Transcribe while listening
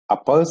A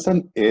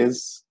person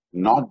is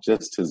not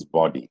just his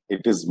body.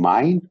 It is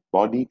mind,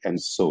 body, and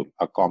soul,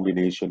 a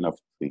combination of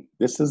three.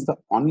 This is the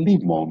only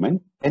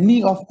moment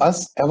any of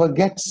us ever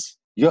gets.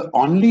 You're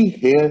only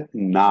here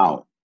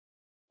now.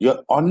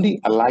 You're only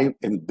alive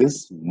in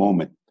this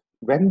moment.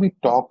 When we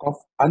talk of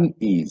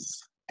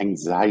unease,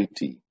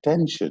 anxiety,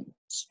 tension,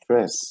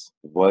 stress,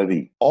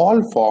 worry,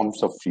 all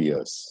forms of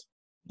fears,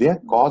 they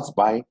are caused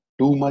by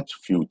too much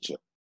future.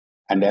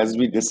 And as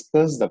we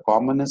discussed, the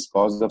commonest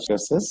cause of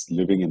stress is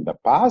living in the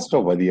past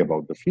or worry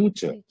about the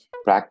future. Right.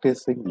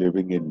 Practicing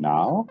living in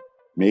now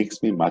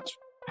makes me much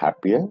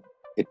happier.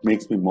 It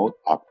makes me more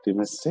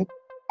optimistic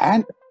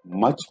and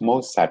much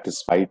more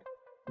satisfied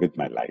with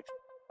my life.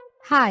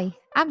 Hi,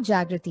 I'm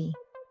Jagrati.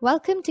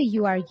 Welcome to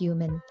You Are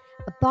Human,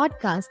 a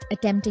podcast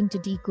attempting to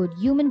decode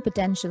human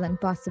potential and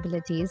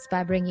possibilities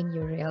by bringing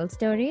you real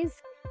stories,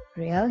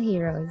 real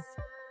heroes.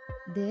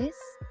 This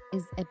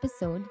is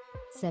episode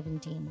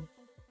 17.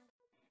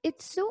 It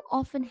so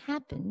often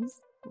happens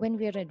when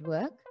we're at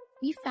work,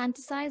 we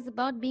fantasize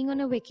about being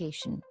on a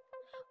vacation.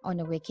 On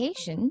a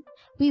vacation,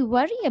 we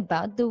worry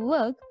about the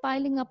work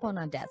piling up on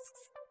our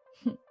desks.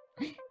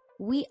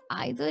 We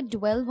either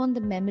dwell on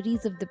the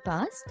memories of the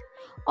past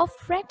or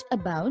fret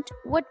about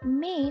what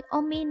may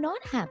or may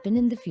not happen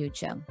in the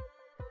future.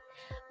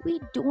 We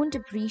don't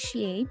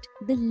appreciate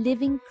the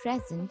living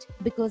present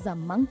because our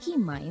monkey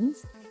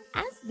minds,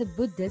 as the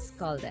Buddhists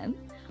call them,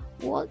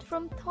 waltz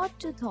from thought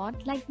to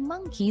thought like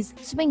monkeys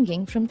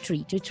swinging from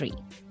tree to tree.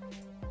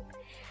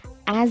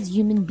 As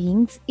human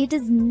beings, it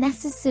is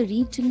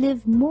necessary to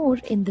live more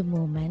in the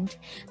moment,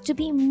 to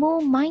be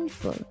more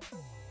mindful.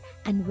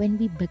 And when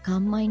we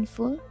become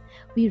mindful,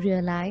 we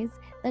realize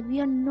that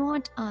we are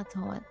not our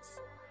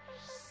thoughts.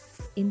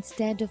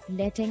 Instead of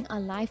letting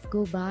our life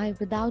go by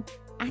without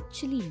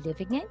actually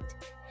living it,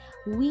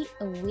 we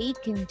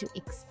awaken to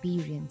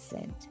experience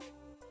it.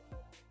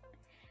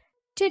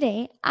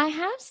 Today, I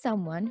have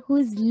someone who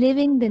is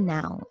living the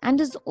now and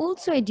is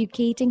also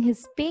educating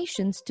his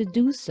patients to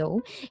do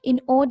so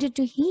in order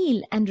to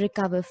heal and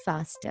recover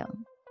faster.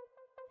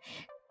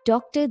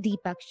 Dr.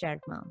 Deepak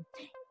Sharma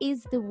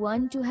is the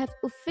one to have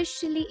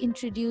officially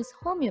introduced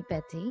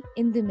homeopathy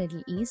in the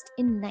Middle East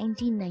in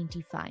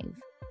 1995.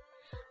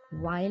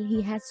 While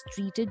he has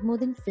treated more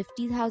than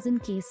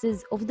 50,000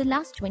 cases over the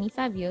last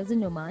 25 years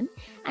in Oman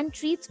and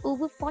treats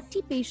over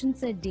 40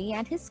 patients a day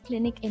at his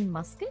clinic in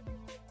Muscat,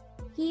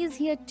 he is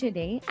here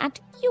today at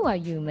You Are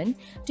Human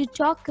to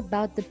talk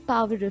about the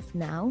power of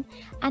now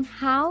and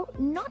how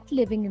not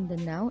living in the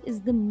now is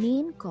the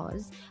main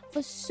cause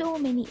for so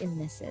many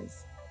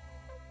illnesses.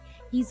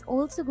 He's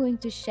also going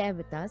to share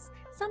with us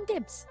some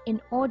tips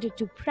in order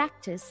to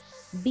practice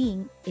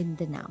being in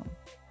the now.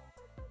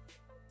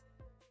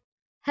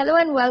 Hello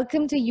and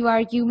welcome to You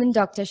Are Human,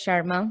 Dr.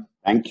 Sharma.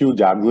 Thank you,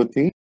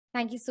 Jagruti.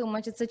 Thank you so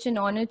much. It's such an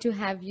honor to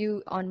have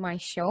you on my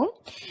show.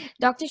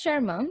 Dr.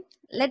 Sharma,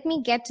 let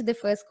me get to the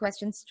first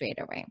question straight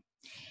away.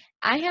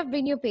 I have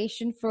been your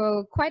patient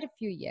for quite a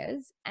few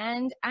years,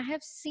 and I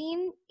have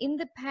seen in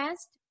the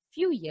past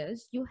few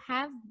years you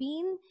have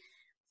been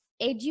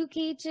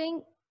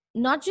educating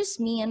not just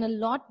me and a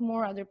lot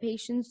more other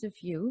patients of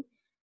you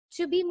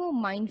to be more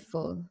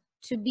mindful,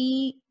 to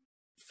be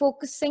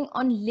focusing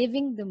on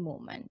living the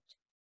moment.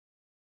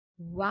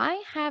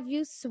 Why have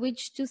you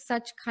switched to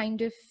such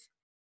kind of,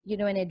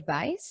 an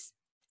advice?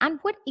 And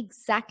what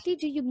exactly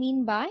do you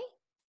mean by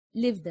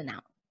live the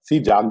now? See,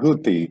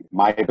 Jagruti,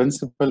 my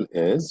principle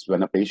is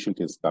when a patient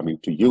is coming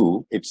to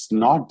you, it's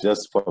not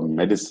just for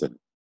medicine.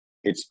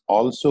 It's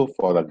also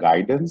for a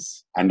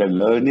guidance and a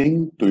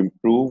learning to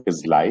improve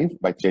his life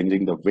by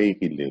changing the way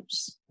he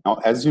lives. Now,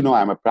 as you know,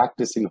 I'm a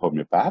practicing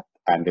homeopath,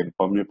 and in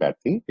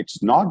homeopathy,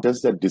 it's not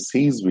just the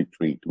disease we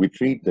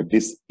treat the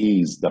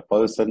dis-ease, the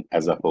person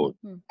as a whole.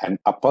 And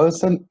a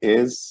person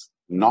is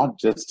not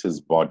just his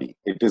body.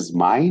 It is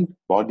mind,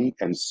 body,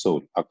 and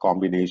soul, a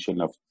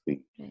combination of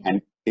three. Right.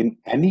 And in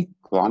any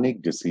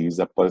chronic disease,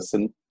 a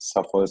person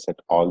suffers at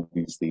all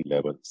these three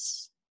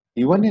levels.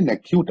 Even in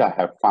acute, I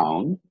have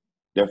found,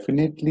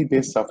 definitely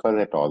they suffer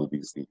at all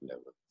these three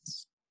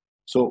levels.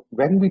 So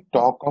when we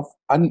talk of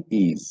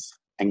unease,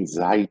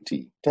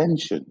 anxiety,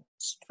 tension,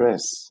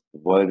 stress,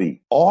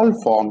 worry, all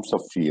forms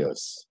of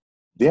fears,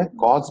 they are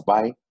caused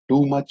by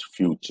too much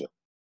future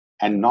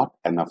and not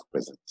enough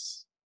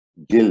presence.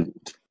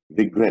 Guilt,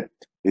 regret,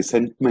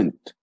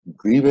 resentment,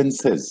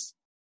 grievances,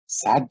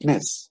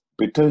 sadness,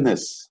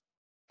 bitterness,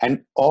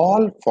 and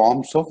all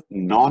forms of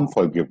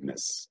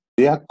non-forgiveness.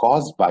 They are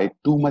caused by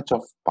too much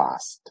of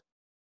past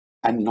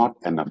and not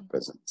enough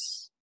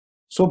presence.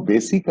 So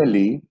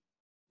basically,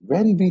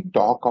 when we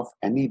talk of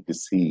any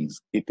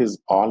disease, it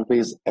is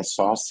always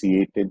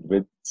associated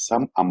with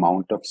some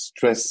amount of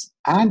stress.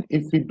 And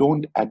if we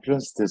don't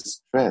address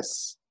this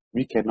stress,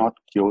 we cannot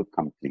cure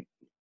completely.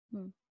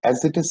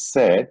 As it is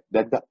said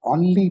that the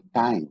only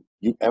time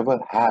you ever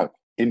have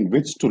in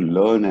which to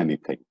learn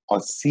anything or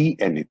see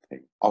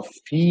anything or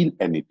feel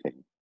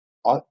anything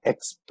or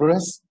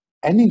express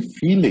any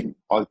feeling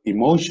or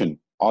emotion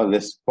or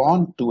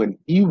respond to an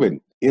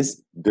event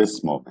is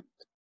this moment.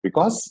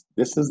 because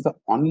this is the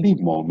only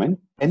moment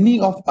any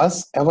of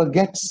us ever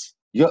gets.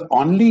 You're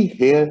only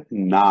here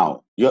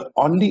now. You're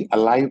only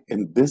alive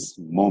in this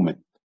moment.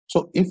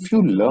 So if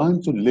you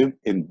learn to live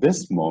in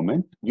this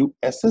moment, you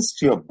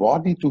assist your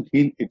body to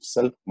heal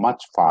itself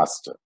much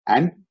faster.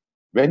 And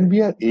when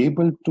we are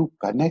able to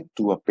connect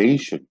to a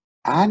patient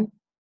and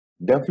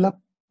develop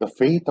the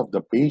faith of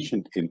the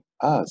patient in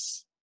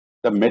us,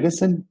 the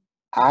medicine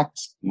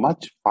acts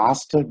much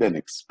faster than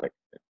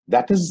expected.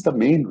 That is the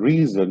main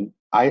reason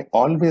I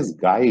always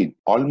guide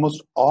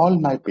almost all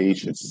my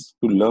patients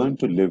to learn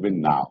to live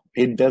in now.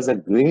 It does a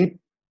great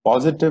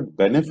positive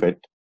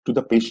benefit to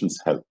the patient's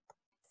health.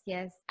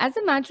 Yes. As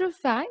a matter of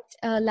fact,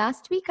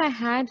 last week I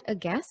had a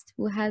guest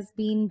who has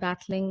been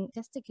battling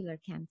testicular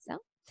cancer.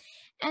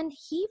 And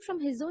he, from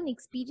his own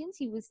experience,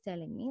 he was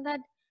telling me that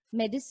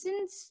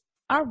medicines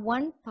are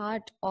one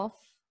part of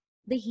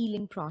the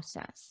healing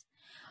process.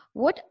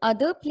 What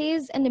other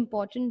plays an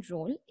important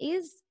role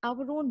is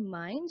our own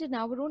mind and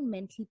our own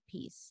mental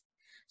peace.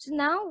 So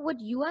now what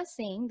you are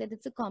saying that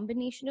it's a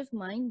combination of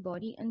mind,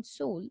 body, and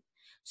soul.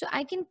 So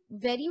I can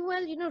very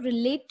well,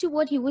 relate to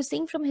what he was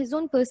saying from his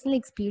own personal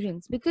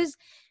experience, because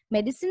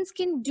medicines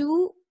can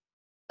do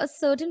a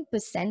certain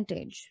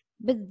percentage,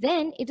 but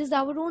then it is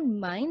our own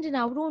mind and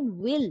our own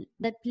will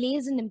that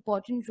plays an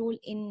important role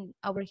in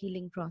our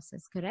healing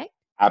process, correct?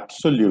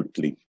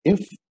 Absolutely. If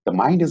the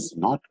mind is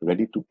not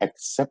ready to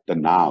accept the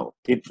now,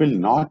 it will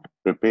not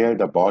prepare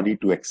the body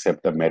to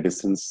accept the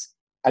medicines.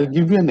 I'll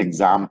give you an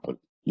example.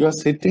 You're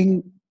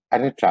sitting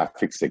at a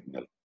traffic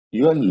signal.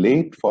 You're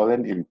late for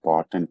an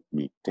important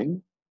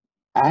meeting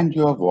and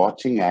you're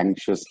watching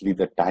anxiously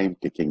the time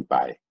ticking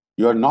by.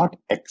 You're not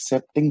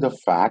accepting the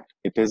fact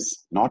it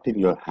is not in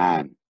your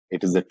hand.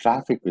 It is the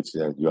traffic which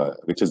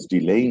is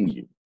delaying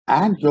you.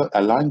 And you're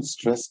allowing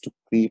stress to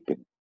creep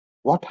in.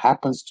 What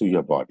happens to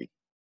your body?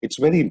 It's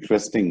very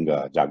interesting,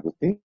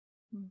 Jagruti.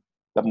 Mm.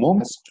 The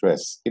moment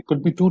stress, it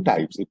could be two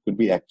types. It could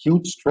be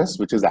acute stress,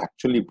 which is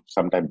actually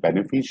sometimes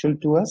beneficial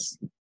to us.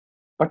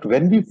 But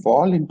when we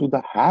fall into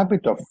the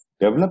habit of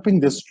developing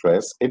this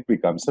stress, it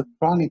becomes a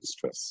chronic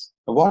stress.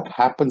 What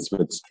happens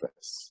with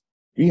stress?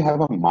 We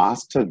have a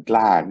master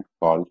gland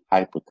called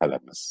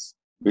hypothalamus,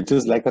 which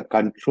is like a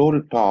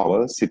control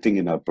tower sitting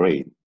in our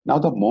brain. Now,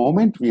 the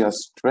moment we are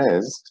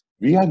stressed,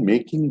 we are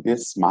making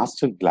this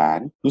master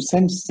gland to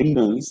send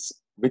signals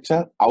which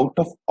are out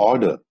of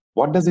order.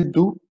 What does it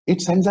do?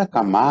 It sends a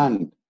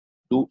command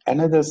to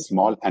another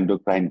small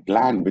endocrine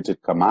gland, which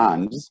it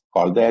commands,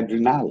 called the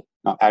adrenal.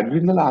 Now,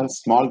 adrenal are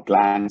small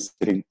glands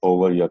sitting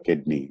over your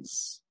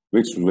kidneys,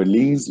 which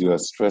release your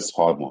stress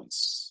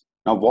hormones.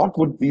 Now, what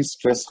would these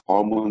stress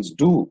hormones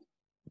do?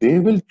 They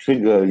will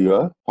trigger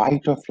your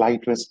fight or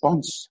flight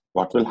response.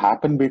 What will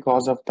happen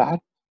because of that?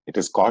 It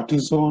is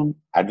cortisone,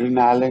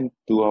 adrenaline,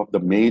 two of the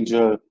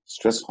major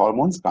stress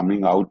hormones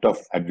coming out of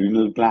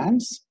adrenal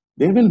glands.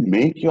 They will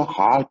make your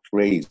heart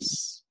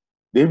race.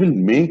 They will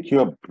make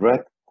your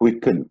breath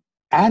quicken,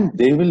 and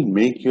they will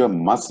make your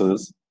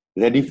muscles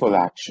ready for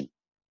action.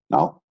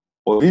 Now,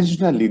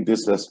 originally,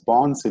 this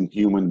response in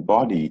human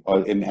body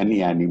or in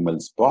any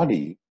animal's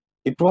body,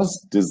 it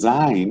was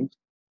designed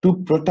to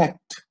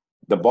protect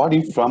the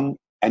body from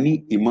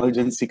any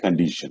emergency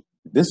condition.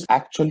 This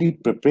actually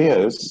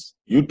prepares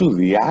you to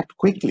react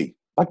quickly.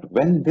 But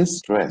when this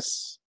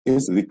stress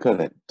is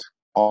recurrent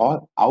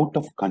or out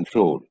of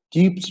control,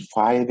 keeps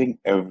firing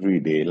every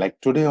day, like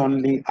today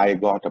only, I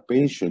got a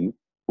patient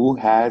who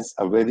has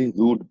a very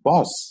rude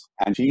boss,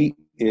 and she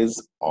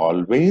is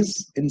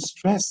always in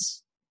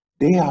stress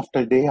day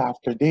after day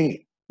after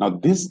day. Now,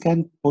 this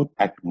can put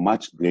at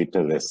much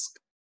greater risk.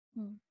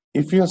 Mm.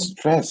 If your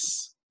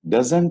stress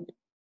doesn't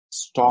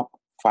stop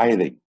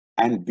firing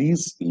and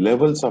these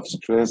levels of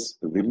stress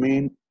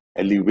remain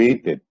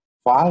elevated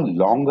far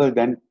longer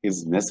than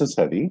is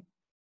necessary,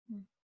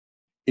 Mm.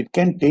 it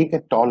can take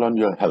a toll on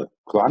your health.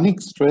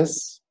 Chronic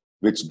stress,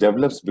 which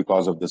develops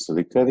because of this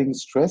recurring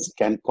stress,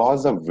 can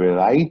cause a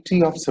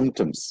variety of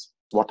symptoms.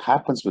 What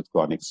happens with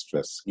chronic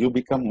stress? You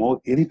become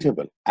more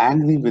irritable,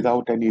 angry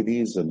without any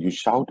reason. You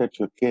shout at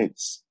your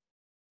kids,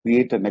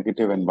 create a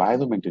negative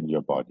environment in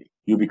your body.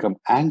 You become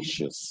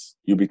anxious.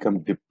 You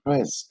become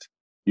depressed.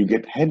 You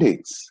get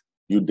headaches.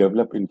 You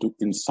develop into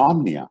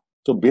insomnia.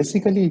 So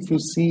basically, if you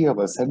see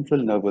our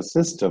central nervous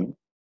system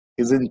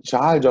is in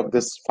charge of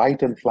this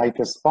fight and flight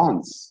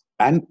response.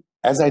 And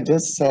as I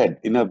just said,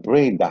 in our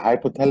brain, the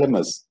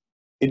hypothalamus,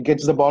 it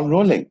gets the ball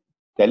rolling,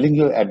 telling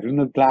your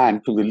adrenal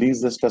gland to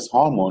release the stress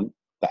hormone,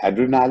 the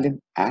adrenaline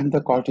and the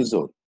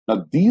cortisol.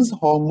 Now, these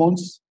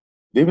hormones,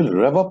 they will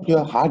rev up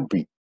your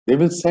heartbeat. They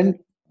will send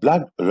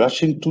blood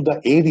rushing to the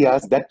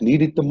areas that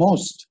need it the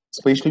most,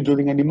 especially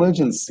during an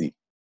emergency,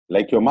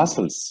 like your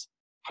muscles,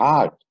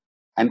 heart,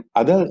 and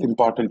other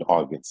important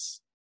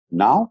organs.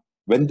 Now,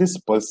 when this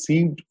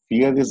perceived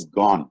fear is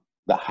gone,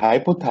 the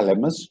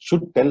hypothalamus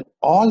should tell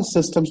all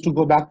systems to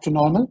go back to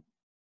normal.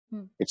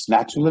 Hmm. It's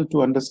natural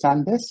to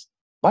understand this.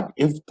 But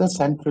if the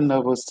central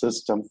nervous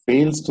system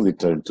fails to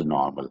return to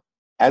normal,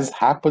 as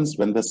happens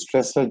when the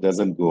stressor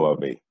doesn't go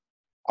away,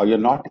 or you're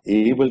not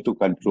able to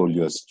control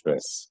your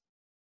stress,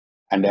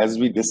 And as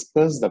we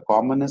discussed, the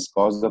commonest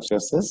cause of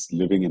stress is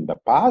living in the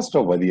past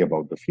or worry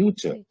about the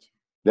future. Right.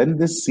 Then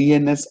this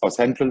CNS or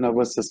central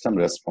nervous system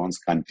response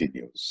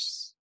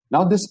continues.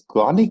 Now, this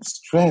chronic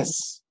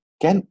stress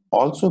can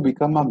also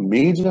become a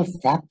major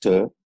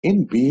factor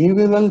in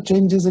behavioral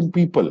changes in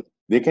people.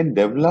 They can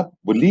develop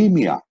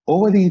bulimia,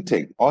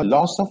 overeating, or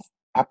loss of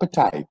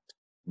appetite.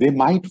 They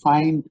might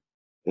find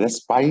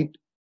respite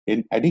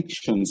in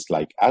addictions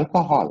like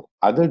alcohol,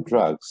 other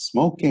drugs,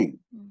 smoking,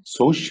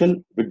 social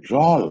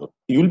withdrawal.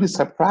 You'll be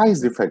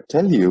surprised if I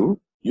tell you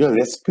your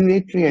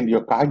respiratory and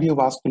your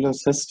cardiovascular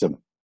system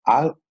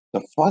are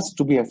the first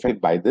to be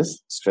affected by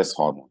this stress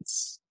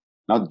hormones.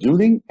 Now,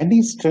 during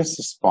any stress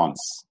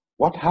response,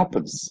 what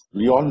happens?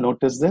 We all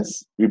notice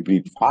this. We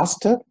breathe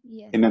faster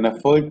Yes. in an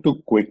effort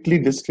to quickly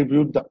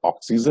distribute the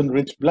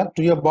oxygen-rich blood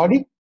to your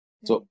body.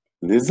 So,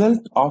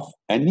 result of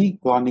any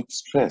chronic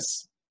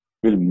stress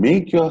will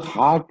make your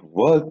heart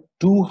work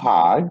too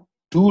hard,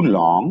 too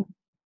long,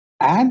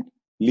 and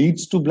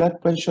leads to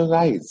blood pressure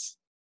rise.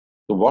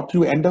 So, what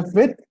you end up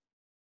with?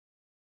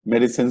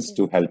 Medicines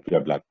to help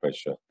your blood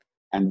pressure.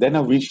 And then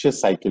a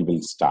vicious cycle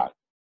will start.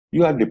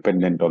 You are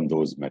dependent on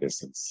those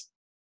medicines.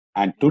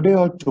 And today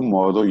or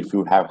tomorrow, if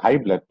you have high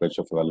blood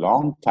pressure for a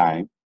long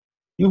time,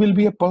 you will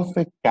be a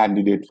perfect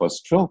candidate for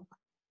stroke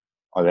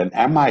or an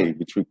MI,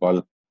 which we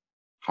call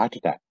heart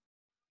attack.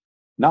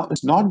 Now,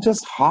 it's not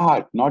just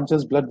heart, not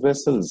just blood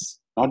vessels,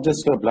 not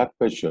just your blood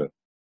pressure.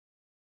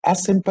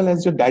 As simple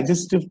as your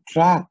digestive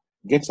tract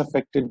gets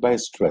affected by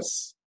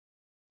stress.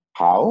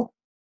 How?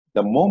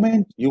 The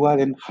moment you are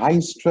in high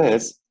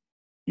stress,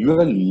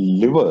 your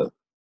liver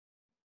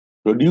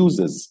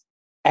produces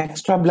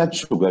extra blood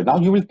sugar. Now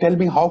you will tell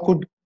me, how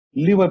could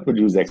liver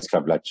produce extra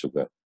blood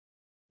sugar?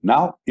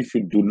 Now, if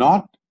you do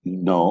not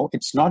know,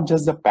 it's not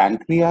just the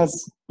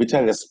pancreas which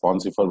are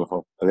responsible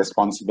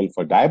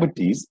for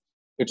diabetes,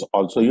 it's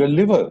also your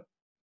liver.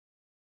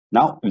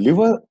 Now,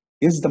 liver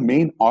is the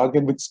main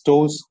organ which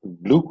stores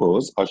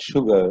glucose or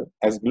sugar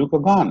as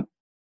glucagon.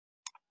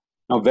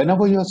 Now,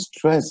 whenever you're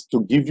stressed,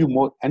 to give you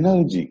more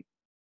energy,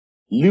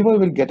 liver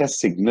will get a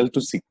signal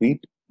to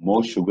secrete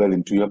more sugar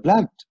into your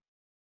blood.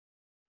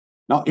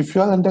 Now, if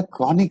you are under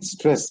chronic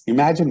stress,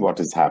 imagine what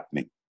is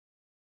happening.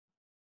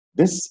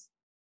 This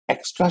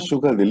extra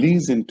sugar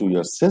release into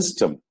your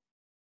system,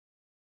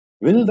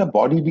 will the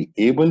body be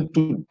able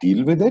to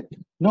deal with it?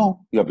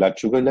 No, your blood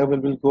sugar level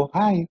will go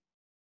high.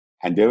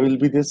 And there will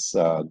be this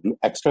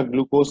extra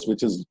glucose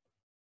which is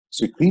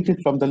secreted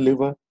from the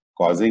liver,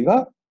 causing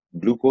a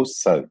glucose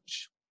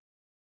surge.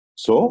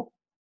 So,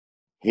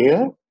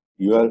 here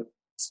your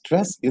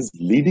stress is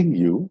leading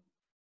you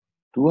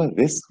to a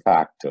risk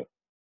factor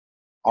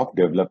of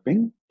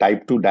developing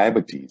type 2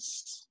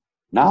 diabetes.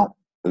 Now,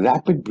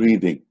 rapid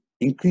breathing,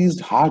 increased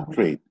heart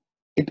rate,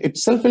 it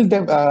itself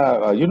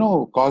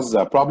will cause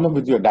a problem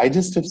with your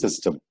digestive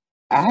system,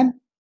 and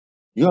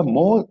you are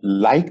more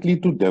likely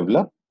to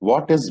develop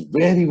what is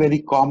very, very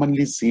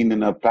commonly seen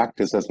in our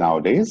practices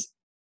nowadays,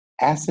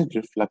 acid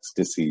reflux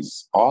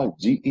disease or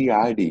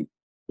GERD.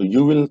 So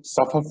you will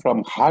suffer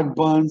from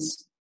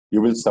heartburns,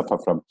 you will suffer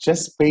from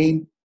chest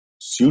pain,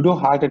 pseudo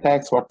heart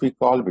attacks, what we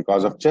call,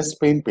 because of chest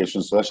pain,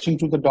 patients rushing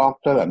to the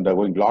doctor,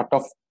 undergoing lot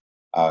of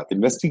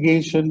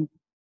investigation,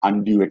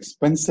 undue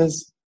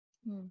expenses.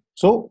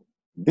 So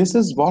this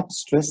is what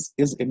stress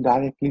is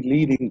indirectly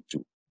leading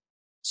to.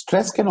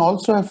 Stress can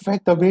also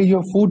affect the way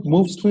your food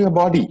moves through your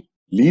body,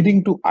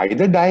 leading to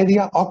either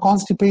diarrhea or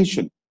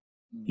constipation.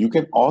 You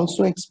can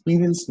also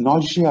experience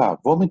nausea,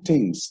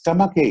 vomiting,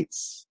 stomach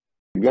aches.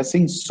 We are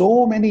seeing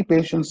so many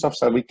patients of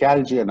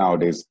cervicalgia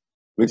nowadays,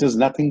 which is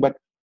nothing but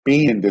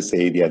pain in this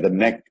area, the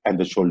neck and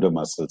the shoulder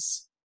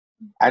muscles.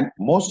 And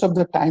most of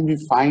the time we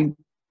find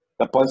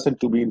the person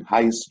to be in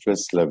high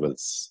stress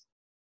levels.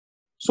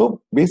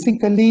 So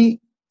basically,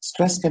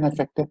 stress can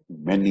affect at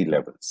many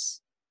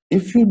levels.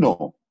 If you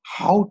know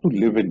how to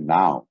live in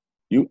now,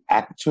 you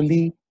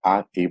actually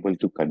are able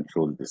to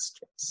control this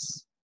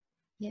stress.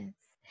 Yes.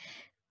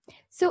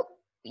 So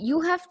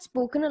you have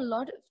spoken a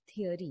lot of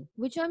theory,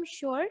 which I'm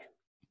sure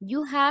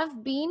you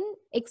have been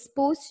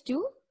exposed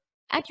to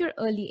at your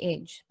early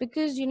age,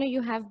 because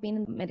you have been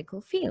in the medical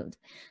field.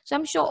 So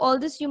I'm sure all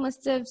this you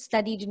must have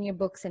studied in your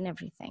books and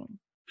everything.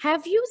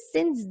 Have you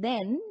since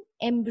then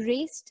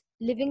embraced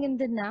living in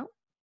the now,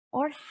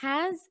 or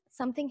has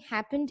something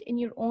happened in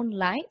your own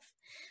life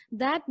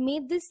that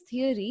made this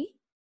theory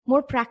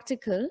more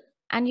practical,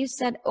 and you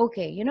said,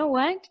 okay, you know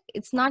what,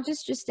 it's not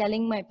just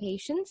telling my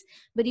patients,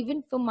 but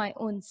even for my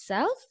own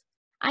self,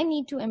 I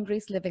need to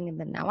embrace living in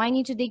the now. I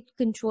need to take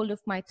control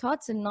of my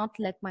thoughts and not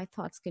let my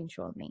thoughts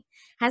control me.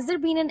 Has there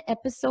been an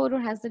episode, or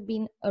has there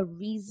been a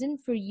reason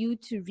for you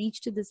to reach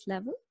to this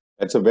level?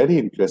 That's a very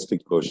interesting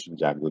question,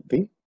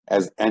 Jagruti.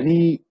 As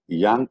any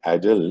young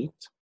adult,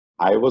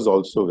 I was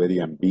also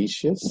very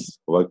ambitious,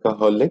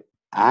 workaholic,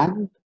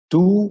 and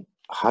too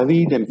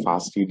hurried and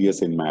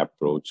fastidious in my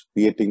approach,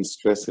 creating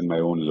stress in my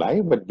own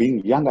life. But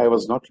being young, I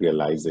was not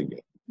realizing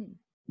it.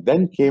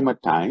 Then came a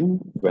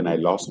time when I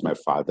lost my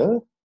father,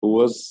 who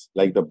was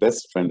like the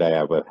best friend I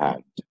ever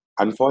had.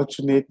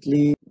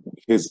 Unfortunately,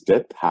 his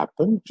death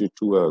happened due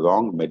to a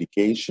wrong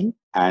medication.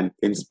 And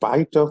in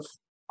spite of,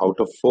 out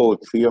of four,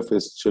 three of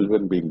his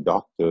children being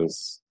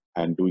doctors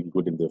and doing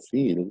good in their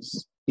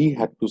fields, he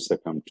had to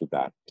succumb to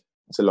that.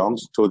 It's a long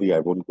story. I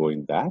won't go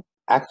in that.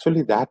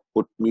 Actually, that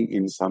put me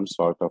in some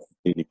sort of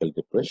clinical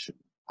depression.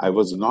 I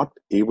was not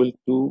able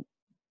to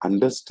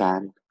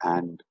understand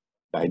and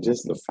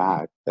digest the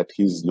fact that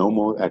he's no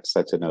more at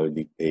such an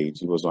early age.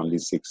 He was only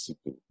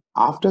 62.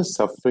 After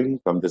suffering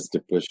from this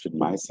depression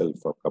myself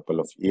for a couple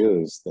of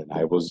years, then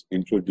I was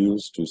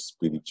introduced to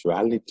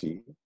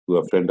spirituality to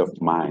a friend of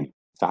mine.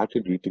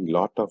 Started reading a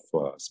lot of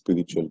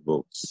spiritual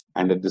books.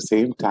 And at the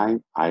same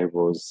time, I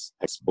was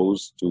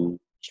exposed to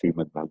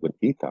Srimad Bhagavad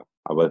Gita,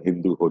 our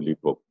Hindu holy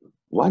book.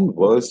 One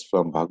verse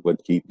from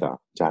Bhagavad Gita,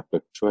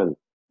 chapter 12,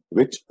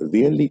 which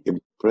really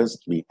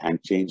impressed me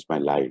and changed my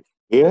life.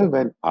 Here,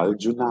 when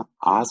Arjuna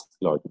asked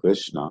Lord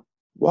Krishna,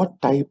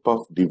 what type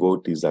of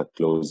devotees are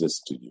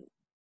closest to you?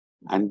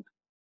 And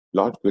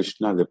Lord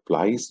Krishna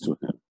replies to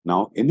him.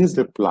 Now, in his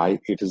reply,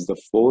 it is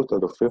the fourth or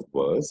the fifth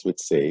verse, which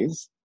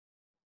says,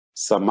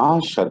 Sama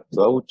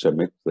shatrau cha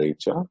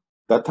mitrecha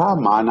tatha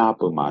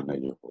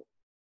manapamanayoho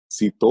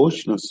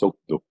sitoshna sukh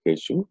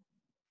dukkeshu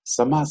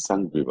sama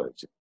sang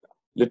vivarjita.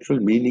 Literal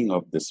meaning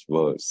of this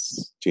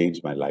verse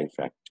changed my life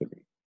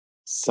actually.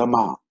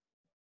 Sama.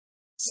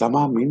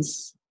 Sama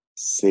means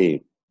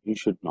same. You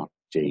should not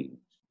change.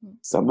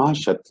 Sama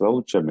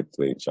shatrau cha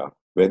mitrecha.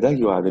 Whether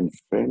you are in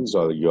friends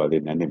or you are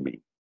in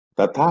enemy.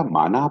 Tatha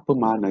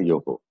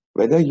manapamanayoho.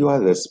 Whether you are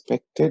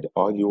respected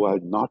or you are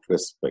not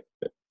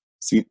respected.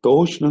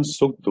 Sitoshna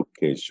sukh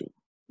dukkeshu.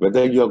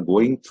 Whether you are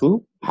going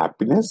through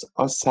happiness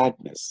or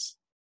sadness,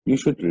 you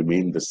should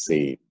remain the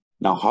same.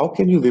 Now, how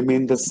can you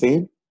remain the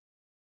same?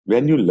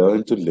 When you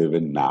learn to live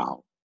in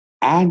now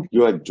and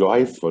you are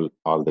joyful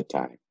all the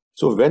time.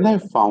 So when I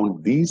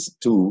found these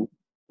two,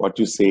 what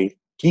you say,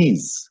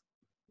 keys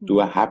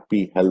to a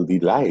happy, healthy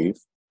life,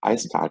 I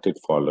started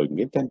following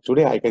it. And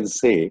today I can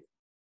say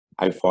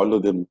I follow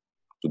them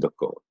to the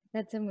core.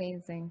 That's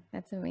amazing.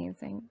 That's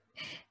amazing.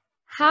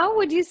 How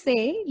would you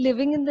say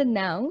living in the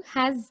now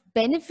has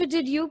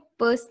benefited you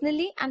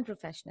personally and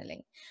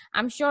professionally?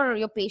 I'm sure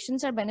your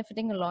patients are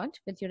benefiting a lot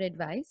with your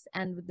advice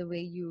and with the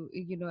way you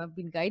have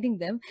been guiding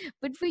them.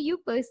 But for you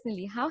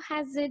personally, how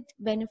has it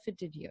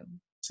benefited you?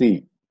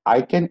 See,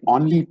 I can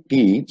only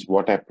teach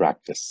what I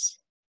practice.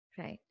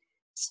 Right.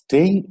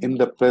 Staying in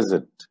the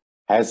present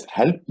has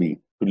helped me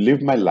to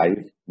live my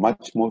life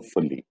much more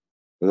fully.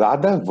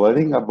 Rather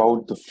worrying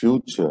about the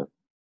future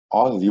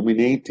or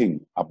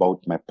ruminating about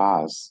my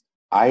past,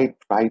 I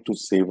try to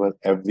savor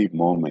every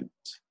moment.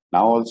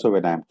 Now also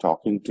when I'm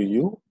talking to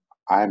you,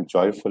 I am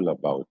joyful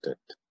about it.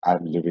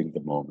 I'm living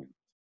the moment.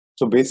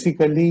 So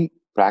basically,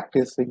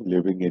 practicing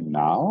living in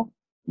now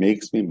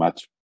makes me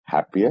much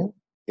happier.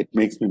 It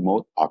makes me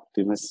more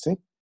optimistic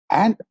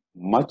and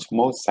much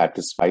more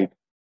satisfied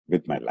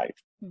with my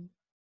life.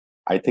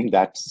 I think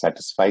that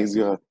satisfies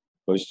your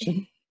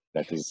question.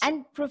 That is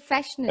And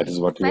professionally, that is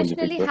what you are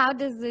looking for. how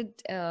does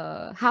it?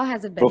 How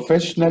has it benefited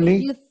Professionally,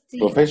 you? Do you see?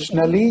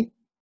 professionally,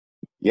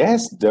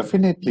 yes,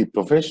 definitely.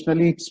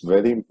 Professionally, it's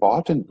very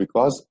important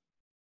because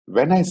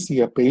when I see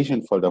a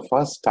patient for the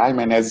first time,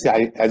 and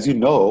as you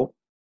know,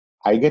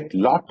 I get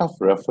lot of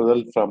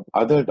referral from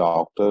other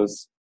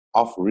doctors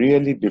of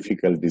really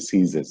difficult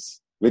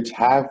diseases, which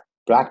have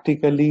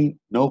practically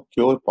no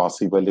cure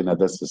possible in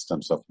other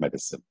systems of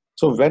medicine.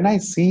 So when I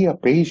see a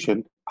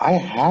patient, I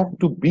have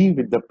to be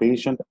with the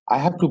patient. I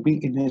have to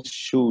be in his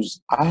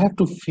shoes. I have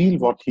to feel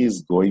what he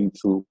is going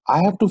through.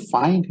 I have to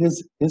find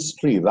his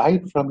history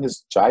right from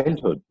his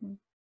childhood.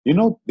 You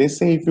know, they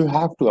say if you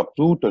have to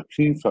uproot a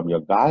tree from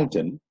your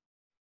garden,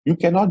 you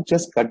cannot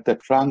just cut the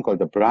trunk or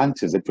the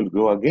branches, it will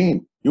grow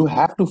again. You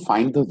have to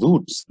find the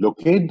roots,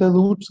 locate the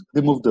roots,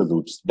 remove the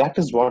roots. That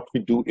is what we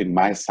do in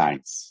my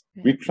science.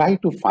 We try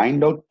to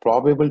find out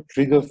probable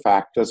trigger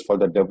factors for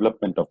the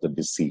development of the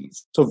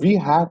disease. So we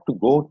have to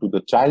go to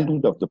the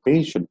childhood of the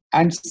patient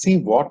and see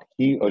what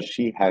he or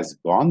she has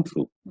gone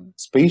through,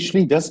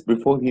 especially just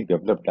before he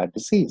developed that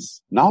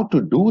disease. Now,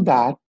 to do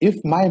that, if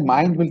my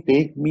mind will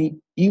take me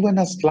even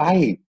a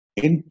slide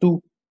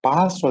into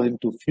past or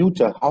into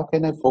future, how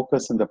can I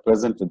focus in the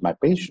present with my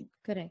patient?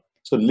 Correct.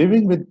 So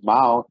living with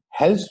Mao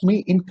helps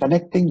me in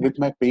connecting with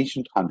my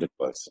patient 100%.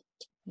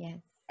 Yes.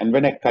 And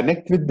when I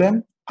connect with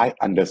them, I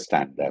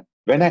understand them.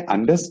 When I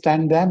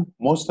understand them,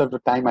 most of the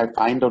time I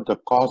find out the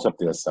cause of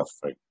their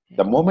suffering.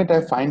 The moment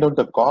I find out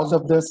the cause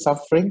of their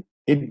suffering,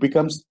 it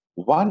becomes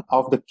one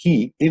of the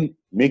key in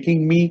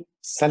making me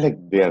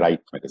select their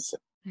right medicine.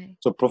 Right.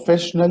 So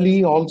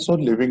professionally also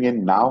living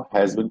in now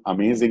has been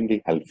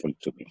amazingly helpful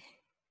to me.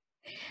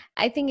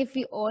 I think if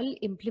we all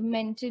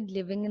implemented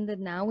living in the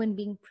now and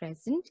being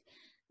present,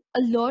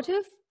 a lot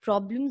of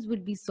problems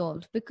would be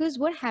solved, because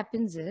what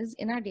happens is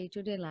in our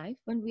day-to-day life,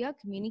 when we are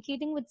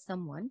communicating with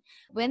someone,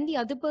 when the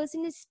other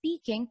person is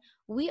speaking,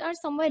 we are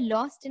somewhere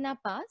lost in our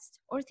past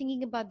or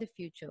thinking about the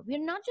future. We are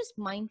not just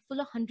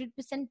mindful 100%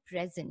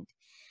 present,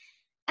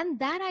 and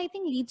that, I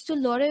think, leads to a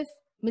lot of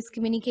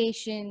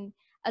miscommunication,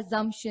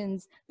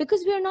 assumptions,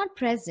 because we are not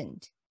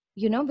present.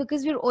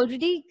 because we're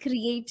already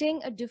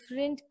creating a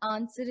different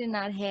answer in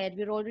our head.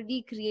 We're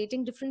already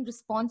creating different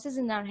responses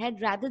in our head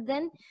rather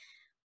than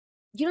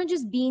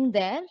just being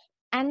there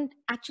and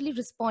actually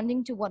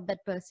responding to what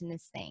that person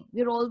is saying.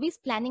 We're always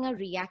planning our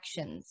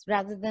reactions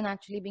rather than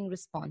actually being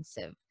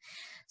responsive.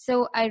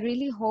 So I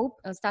really hope,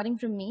 starting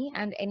from me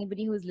and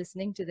anybody who is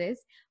listening to this,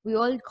 we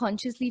all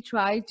consciously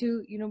try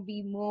to,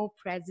 be more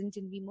present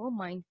and be more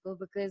mindful,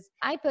 because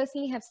I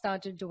personally have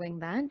started doing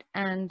that.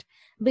 And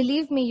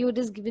believe me, it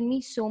has given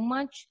me so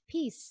much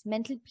peace,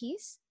 mental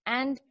peace.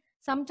 And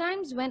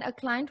sometimes when a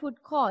client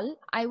would call,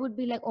 I would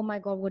be like, oh my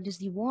God, what does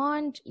he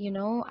want?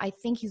 I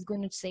think he's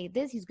going to say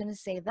this, he's going to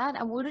say that.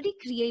 I've already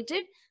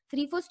created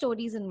 3, 4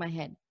 stories in my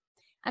head.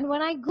 And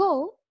when I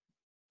go,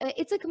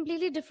 it's a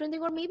completely different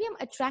thing, or maybe I'm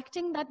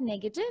attracting that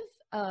negative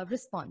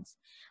response.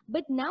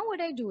 But now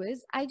what I do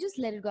is I just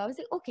let it go. I was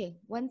like, okay,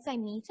 once I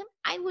meet him,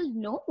 I will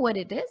know what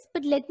it is,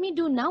 but let me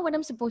do now what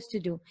I'm supposed to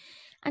do.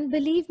 And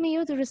believe me,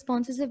 the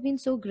responses have been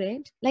so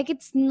great. Like,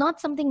 it's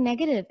not something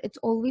negative, it's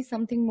always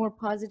something more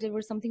positive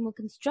or something more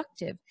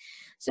constructive.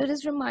 So it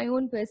is from my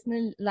own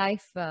personal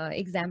life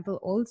example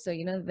also,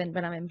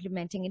 when I'm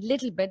implementing it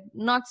little bit,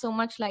 not so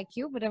much like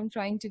you, but I'm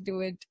trying to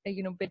do it,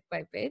 bit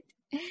by bit.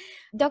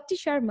 Dr.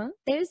 Sharma,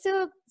 there's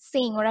a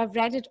saying, or I've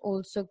read it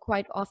also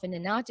quite often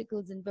in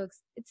articles and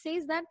books. It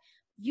says that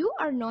you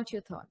are not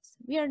your thoughts.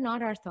 We are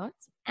not our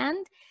thoughts.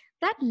 And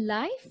that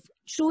life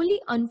truly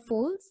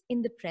unfolds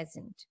in the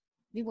present.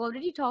 We've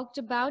already talked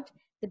about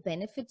the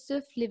benefits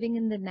of living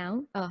in the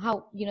now,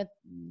 how,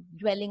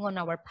 dwelling on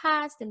our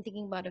past and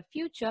thinking about our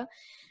future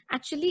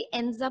actually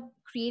ends up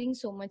creating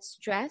so much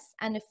stress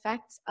and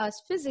affects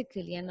us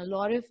physically. And a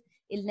lot of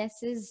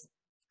illnesses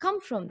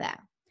come from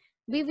that.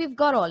 We've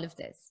got all of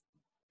this,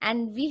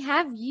 and we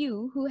have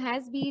you who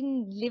has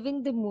been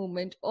living the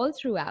moment all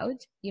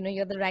throughout.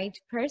 You're the right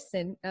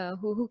person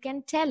who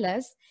can tell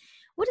us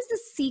what is the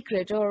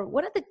secret, or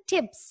what are the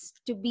tips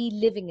to be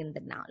living in the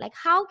now. Like,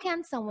 how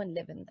can someone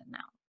live in the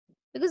now?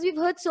 Because we've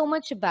heard so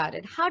much about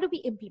it. How do we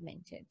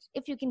implement it?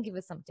 If you can give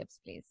us some tips,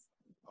 please.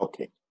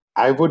 Okay.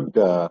 I would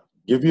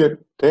give you a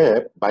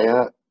tip by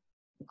a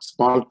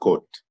small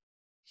quote.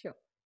 Sure.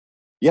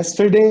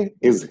 Yesterday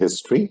is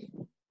history.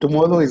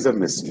 Tomorrow is a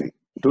mystery.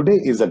 Today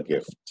is a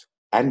gift.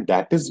 And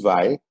that is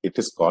why it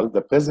is called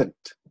the present.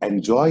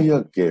 Enjoy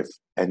your gift.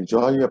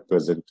 Enjoy your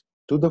present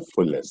to the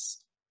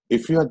fullest.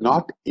 If you are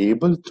not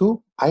able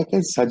to, I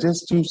can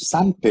suggest you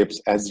some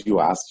tips, as you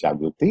asked,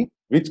 Jagruti,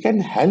 which can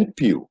help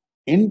you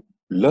in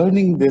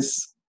learning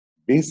this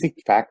basic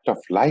fact of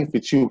life,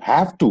 which you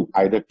have to,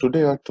 either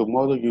today or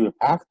tomorrow, you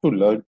have to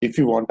learn if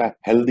you want a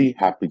healthy,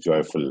 happy,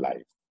 joyful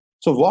life.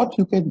 So what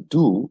you can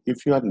do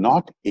if you are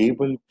not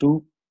able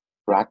to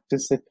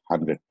practice it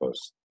 100%,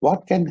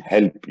 what can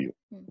help you?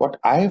 What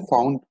I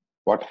found,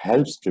 what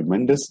helps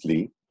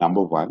tremendously,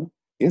 number one,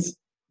 is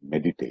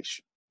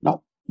meditation.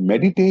 Now,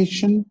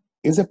 meditation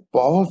is a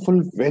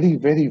powerful, very,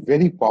 very,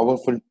 very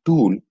powerful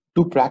tool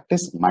to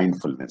practice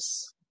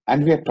mindfulness.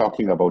 And we are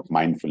talking about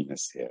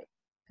mindfulness here.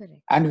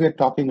 Correct. And we are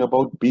talking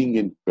about being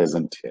in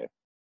present here.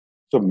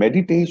 So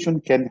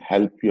meditation can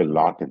help you a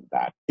lot in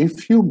that.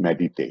 If you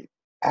meditate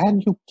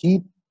and you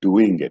keep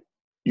doing it,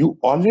 you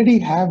already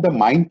have the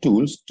mind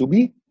tools to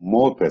be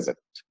more present.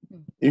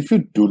 If you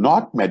do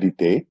not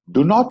meditate,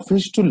 do not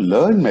wish to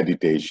learn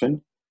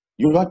meditation,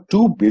 you are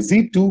too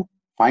busy to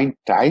find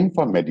time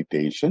for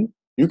meditation,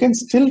 you can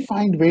still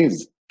find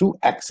ways to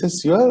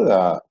access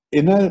your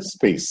inner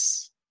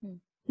space.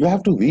 You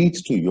have to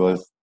reach to your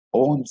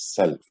own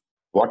self.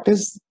 What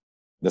is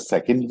the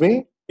second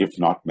way, if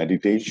not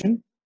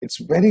meditation? It's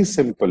very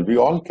simple. We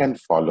all can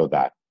follow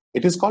that.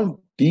 It is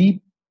called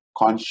deep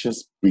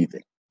conscious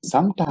breathing.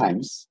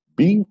 Sometimes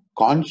being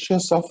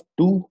conscious of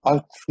 2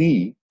 or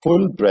 3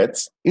 full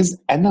breaths is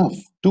enough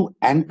to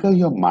anchor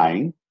your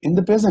mind in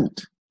the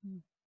present.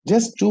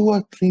 Just 2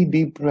 or 3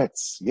 deep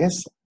breaths.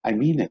 Yes, I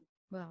mean it.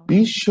 Wow.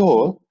 Be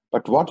sure,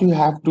 but what you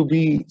have to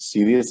be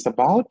serious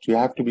about, you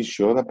have to be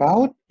sure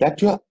about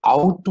that your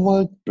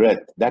outward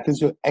breath, that is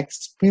your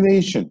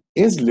expiration,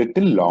 is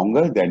little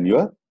longer than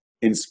your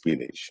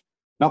inspiration.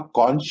 Now,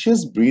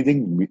 conscious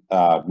breathing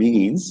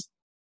means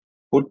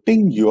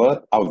putting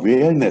your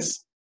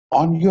awareness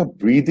on your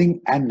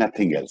breathing and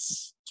nothing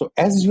else. So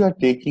as you are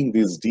taking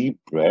these deep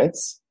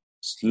breaths,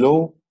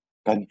 slow,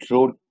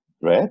 controlled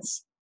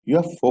breaths, you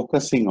are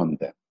focusing on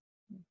them.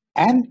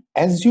 And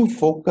as you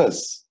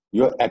focus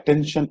your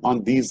attention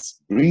on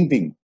these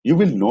breathing, you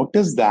will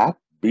notice that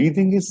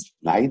breathing is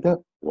neither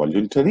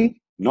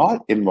voluntary nor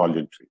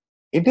involuntary.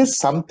 It is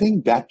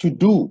something that you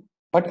do,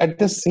 but at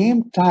the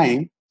same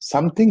time,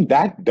 something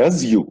that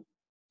does you.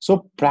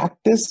 So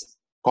practice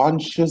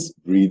conscious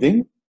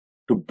breathing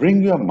to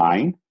bring your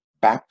mind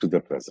back to the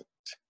present.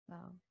 Wow.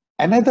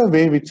 Another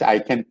way which I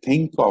can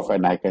think of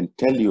and I can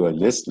tell your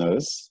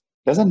listeners,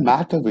 doesn't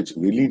matter which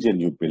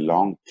religion you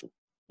belong to.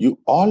 You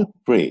all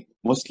pray.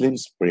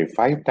 Muslims pray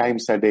 5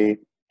 times a day.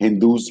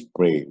 Hindus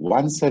pray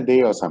once a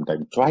day or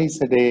sometimes twice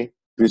a day.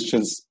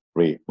 Christians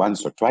pray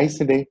once or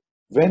twice a day.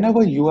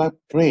 Whenever you are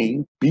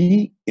praying,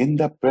 be in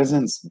the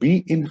presence,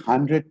 be in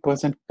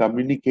 100%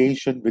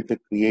 communication with the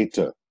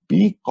Creator.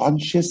 Be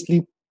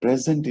consciously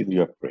present in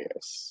your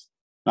prayers.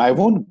 Now, I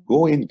won't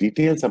go in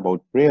details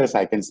about prayers.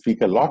 I can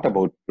speak a lot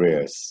about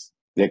prayers.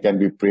 There can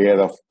be prayer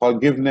of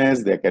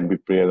forgiveness. There can be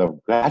prayer of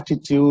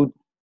gratitude.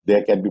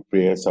 There can be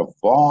prayers of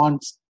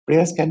wants.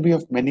 Prayers can be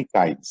of many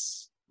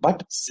kinds.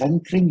 But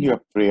centering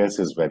your prayers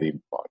is very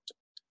important.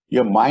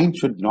 Your mind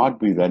should not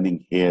be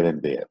running here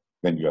and there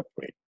when you are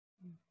praying.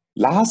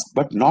 Last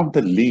but not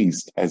the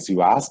least, as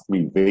you asked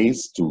me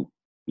ways to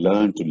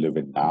learn to live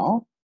in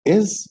now,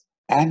 is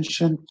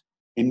ancient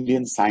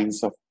Indian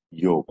science of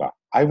yoga.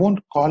 I won't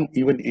call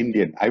even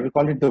Indian, I will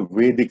call it the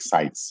Vedic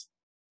science,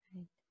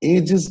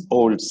 ages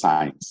old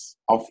science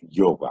of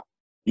yoga.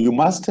 You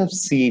must have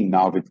seen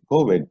now with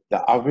COVID,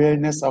 the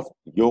awareness of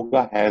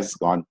yoga has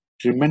gone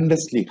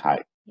tremendously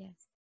high. Yes.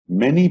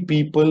 Many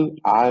people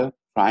are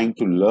trying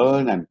to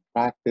learn and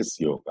practice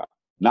yoga.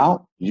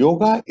 Now,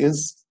 yoga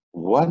is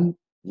one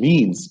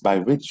means by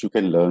which you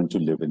can learn to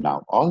live in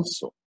now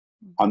also.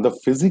 On the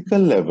physical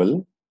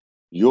level,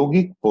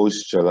 yogic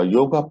posture or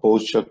yoga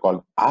posture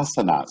called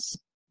asanas,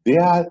 they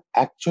are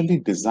actually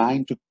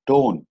designed to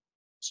tone,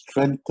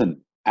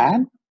 strengthen,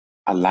 and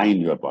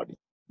align your body.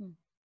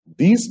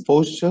 These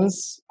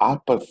postures are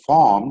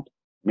performed,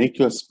 make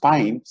your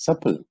spine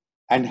supple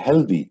and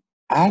healthy,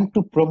 and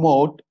to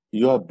promote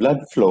your blood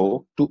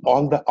flow to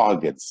all the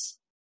organs,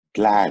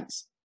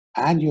 glands,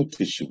 and your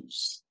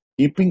tissues,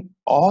 keeping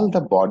all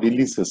the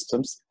bodily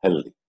systems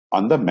healthy.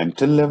 On the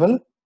mental level,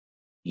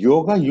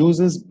 yoga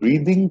uses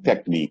breathing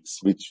techniques,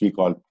 which we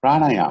call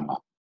pranayama,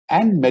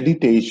 and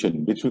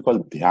meditation, which we call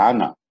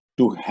dhyana,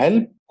 to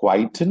help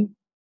quieten,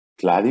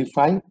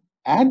 clarify,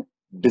 and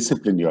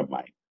discipline your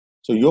mind.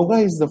 So, yoga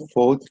is the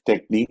fourth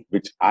technique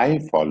which I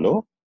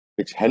follow,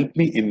 which helped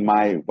me in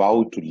my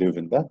vow to live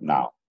in the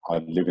now or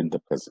live in the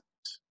present.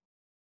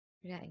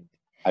 Right.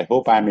 I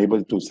hope I'm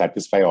able to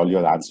satisfy all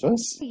your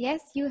answers.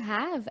 Yes, you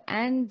have.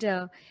 And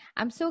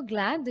I'm so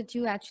glad that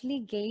you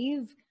actually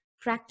gave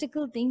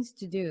practical things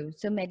to do.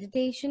 So,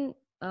 meditation,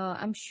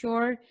 I'm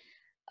sure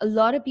a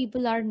lot of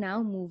people are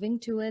now moving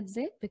towards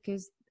it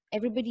because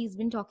everybody's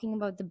been talking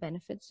about the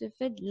benefits of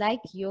it, like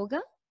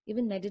yoga.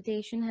 Even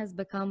meditation has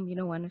become,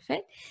 one of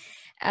it.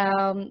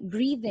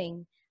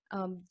 Breathing.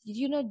 Did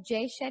you know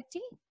Jay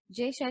Shetty?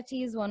 Jay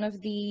Shetty is one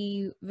of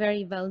the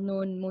very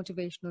well-known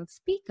motivational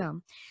speaker.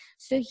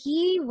 So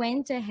he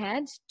went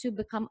ahead to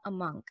become a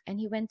monk, and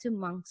he went to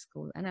monk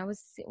school. And I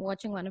was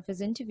watching one of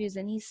his interviews,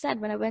 and he said,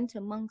 when I went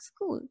to monk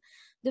school,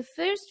 the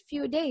first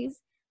few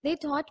days, they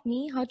taught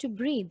me how to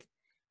breathe.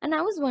 And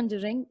I was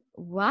wondering,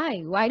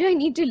 why? Why do I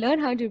need to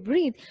learn how to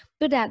breathe?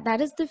 But that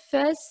is the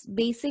first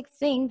basic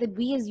thing that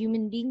we as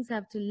human beings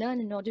have to learn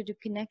in order to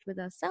connect with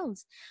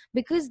ourselves.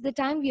 Because the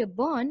time we are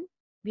born,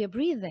 we are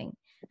breathing.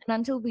 And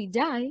until we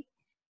die,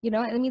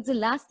 it's the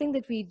last thing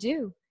that we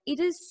do. It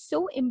is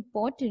so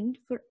important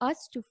for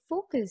us to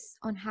focus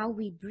on how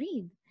we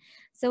breathe.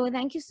 So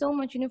thank you so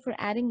much, for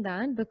adding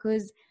that,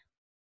 because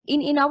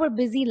in our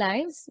busy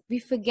lives, we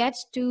forget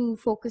to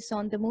focus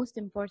on the most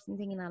important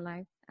thing in our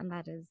life, and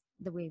that is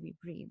the way we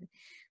breathe.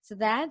 So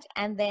that,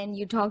 and then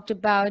you talked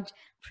about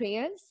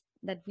prayers,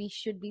 that we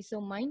should be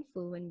so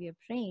mindful when we are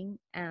praying.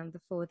 And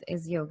the fourth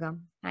is yoga.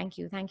 Thank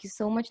you. Thank you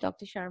so much,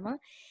 Dr. Sharma.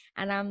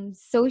 And I'm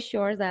so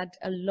sure that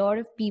a lot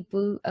of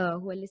people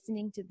who are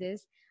listening to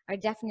this are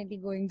definitely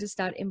going to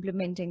start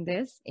implementing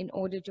this in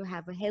order to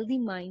have a healthy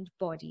mind,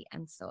 body,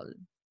 and soul.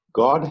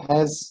 God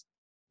has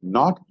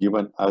not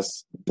given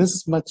us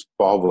this much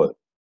power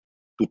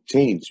to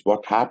change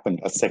what happened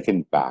a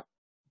second back.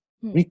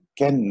 We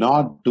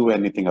cannot do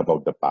anything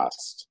about the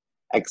past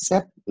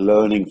except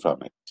learning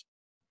from it.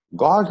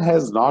 God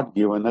has not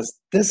given us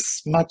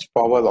this much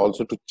power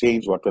also to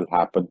change what will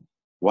happen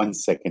 1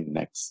 second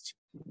next.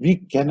 We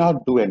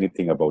cannot do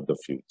anything about the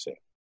future,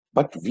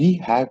 but we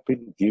have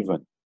been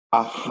given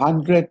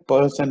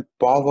 100%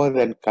 power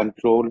and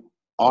control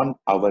on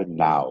our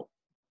now.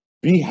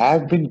 We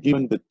have been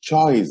given the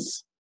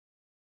choice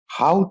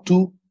how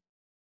to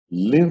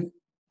live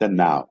the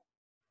now.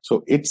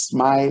 So it's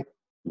my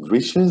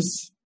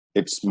wishes,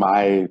 it's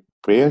my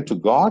prayer to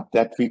God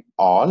that we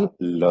all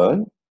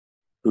learn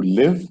to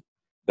live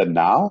the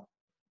now,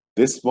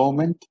 this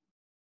moment,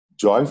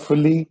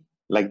 joyfully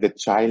like the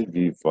child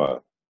we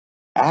were,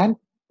 and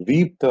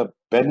reap the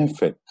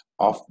benefit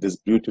of this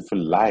beautiful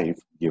life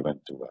given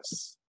to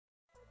us.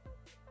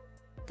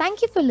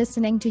 Thank you for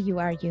listening to You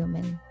Are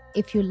Human.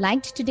 If you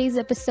liked today's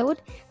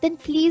episode, then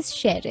please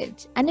share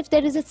it. And if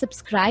there is a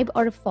subscribe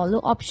or a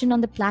follow option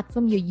on the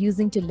platform you're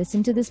using to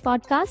listen to this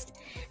podcast,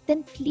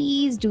 then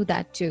please do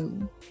that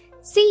too.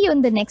 See you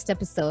in the next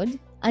episode.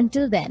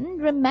 Until then,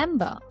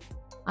 remember,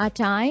 our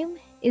time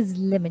is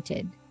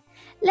limited.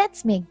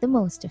 Let's make the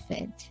most of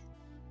it.